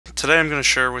Today I'm going to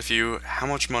share with you how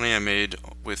much money I made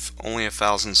with only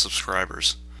 1,000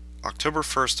 subscribers. October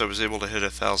 1st I was able to hit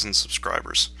 1,000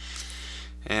 subscribers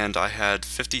and I had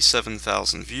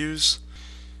 57,000 views,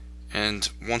 and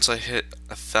once I hit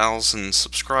 1,000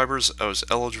 subscribers I was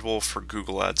eligible for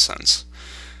Google AdSense.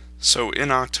 So in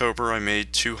October I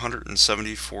made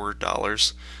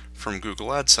 $274 from Google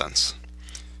AdSense.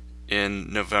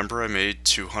 In November I made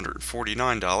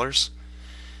 $249.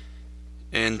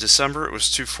 In December it was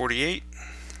 $248,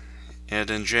 and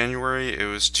in January it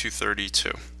was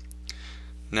 $232.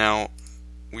 Now,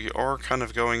 we are kind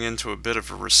of going into a bit of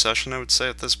a recession, I would say,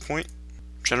 at this point.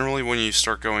 Generally, when you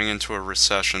start going into a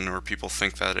recession, or people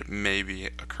think that it may be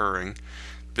occurring,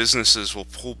 businesses will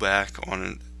pull back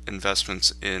on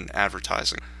investments in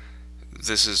advertising.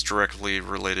 This is directly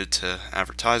related to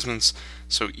advertisements,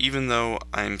 so even though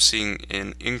I'm seeing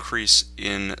an increase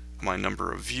in my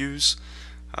number of views,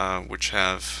 which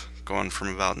have gone from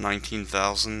about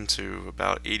 19,000 to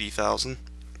about 80,000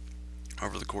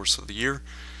 over the course of the year,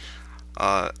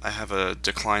 I have a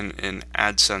decline in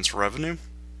AdSense revenue.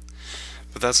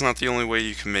 But that's not the only way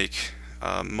you can make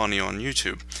money on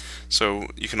YouTube. So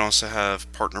you can also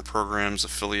have partner programs,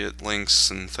 affiliate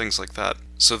links, and things like that.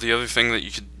 So the other thing that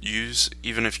you could use,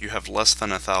 even if you have less than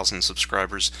 1,000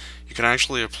 subscribers, you can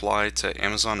actually apply to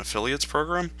Amazon Affiliates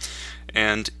program.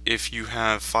 And if you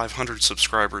have 500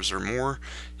 subscribers or more,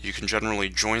 you can generally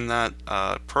join that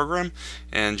program,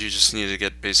 and you just need to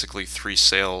get basically 3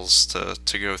 sales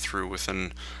to go through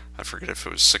within, I forget if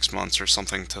it was 6 months or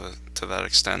something to that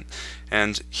extent.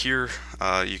 And here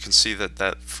you can see that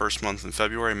that first month in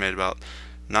February I made about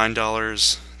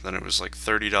 $9, then it was like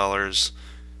 $30,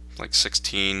 like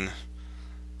 16,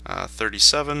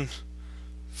 37,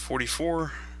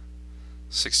 44,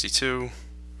 62,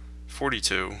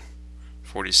 42,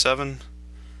 47,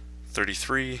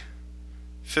 33,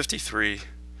 53,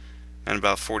 and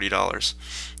about $40.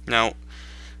 Now,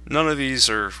 none of these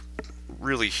are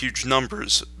really huge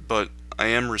numbers, but I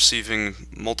am receiving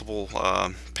multiple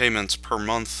payments per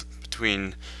month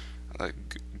between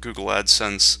Google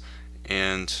AdSense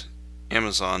and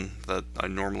Amazon that I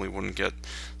normally wouldn't get.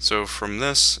 So from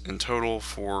this, in total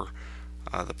for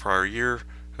the prior year,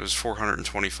 it was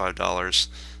 $425.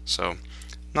 So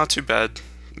not too bad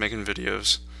making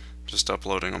videos, just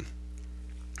uploading them.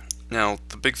 Now,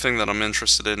 the big thing that I'm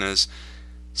interested in is,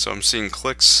 so I'm seeing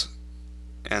clicks,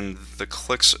 and the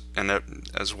clicks, and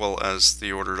as well as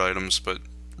the ordered items, but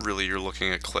really you're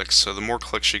looking at clicks. So the more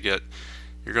clicks you get,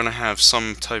 you're going to have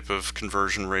some type of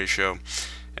conversion ratio,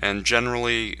 and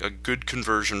generally a good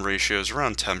conversion ratio is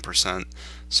around 10%.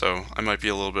 So I might be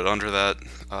a little bit under that.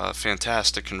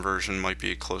 Fantastic conversion might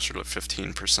be closer to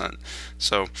 15%.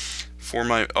 So for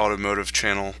my automotive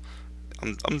channel,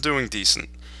 I'm doing decent.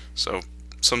 So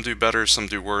some do better, some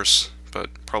do worse, but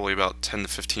probably about 10 to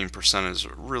 15% is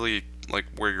really like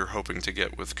where you're hoping to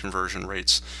get with conversion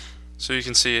rates. So you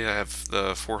can see I have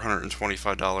the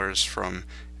 $425 from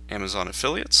Amazon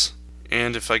Affiliates,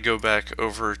 and if I go back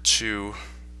over to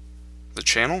the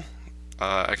channel,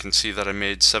 I can see that I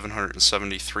made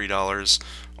 $773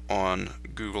 on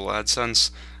Google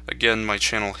AdSense. Again, my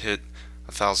channel hit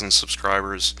 1,000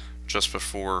 subscribers just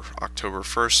before October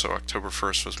 1st, so October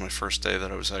 1st was my first day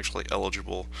that I was actually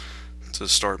eligible to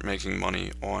start making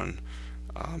money on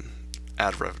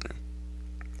ad revenue.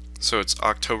 So it's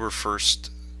October 1st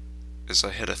as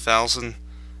I hit 1,000,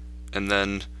 and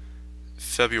then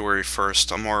February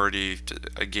 1st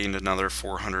I gained another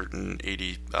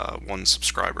 481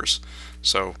 subscribers.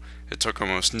 So it took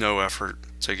almost no effort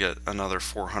to get another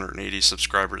 480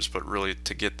 subscribers, but really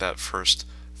to get that first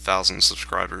 1,000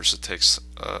 subscribers it takes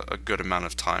a good amount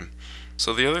of time.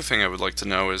 So the other thing I would like to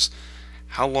know is,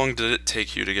 how long did it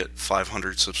take you to get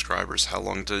 500 subscribers? How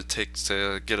long did it take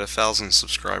to get 1,000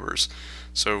 subscribers?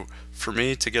 So for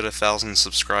me to get 1,000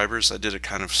 subscribers, I did it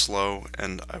kind of slow,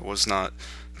 and I was not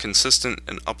consistent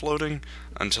in uploading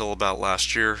until about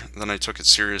last year. Then I took it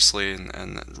seriously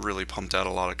and really pumped out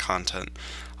a lot of content.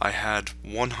 I had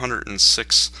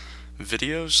 106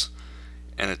 videos,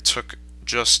 and it took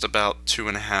just about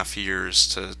 2.5 years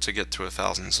to get to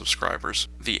 1,000 subscribers.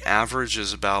 The average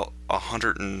is about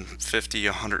 150,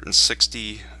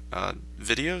 160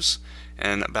 videos,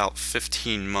 and about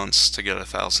 15 months to get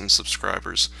 1,000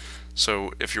 subscribers.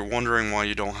 So if you're wondering why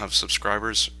you don't have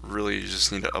subscribers, really you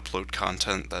just need to upload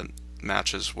content that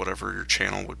matches whatever your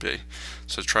channel would be.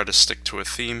 So try to stick to a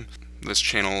theme. This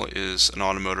channel is an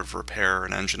automotive repair,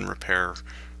 an engine repair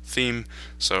theme,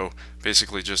 so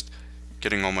basically just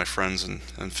getting all my friends and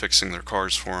fixing their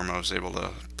cars for them, I was able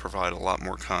to provide a lot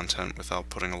more content without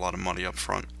putting a lot of money up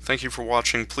front. Thank you for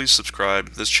watching. Please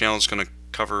subscribe. This channel is going to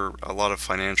cover a lot of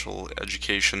financial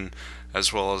education,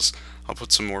 as well as I'll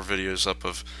put some more videos up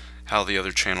of how the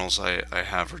other channels I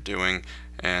have are doing,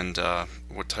 and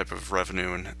what type of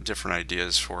revenue and different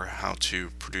ideas for how to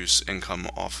produce income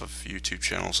off of YouTube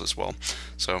channels as well.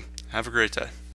 So have a great day.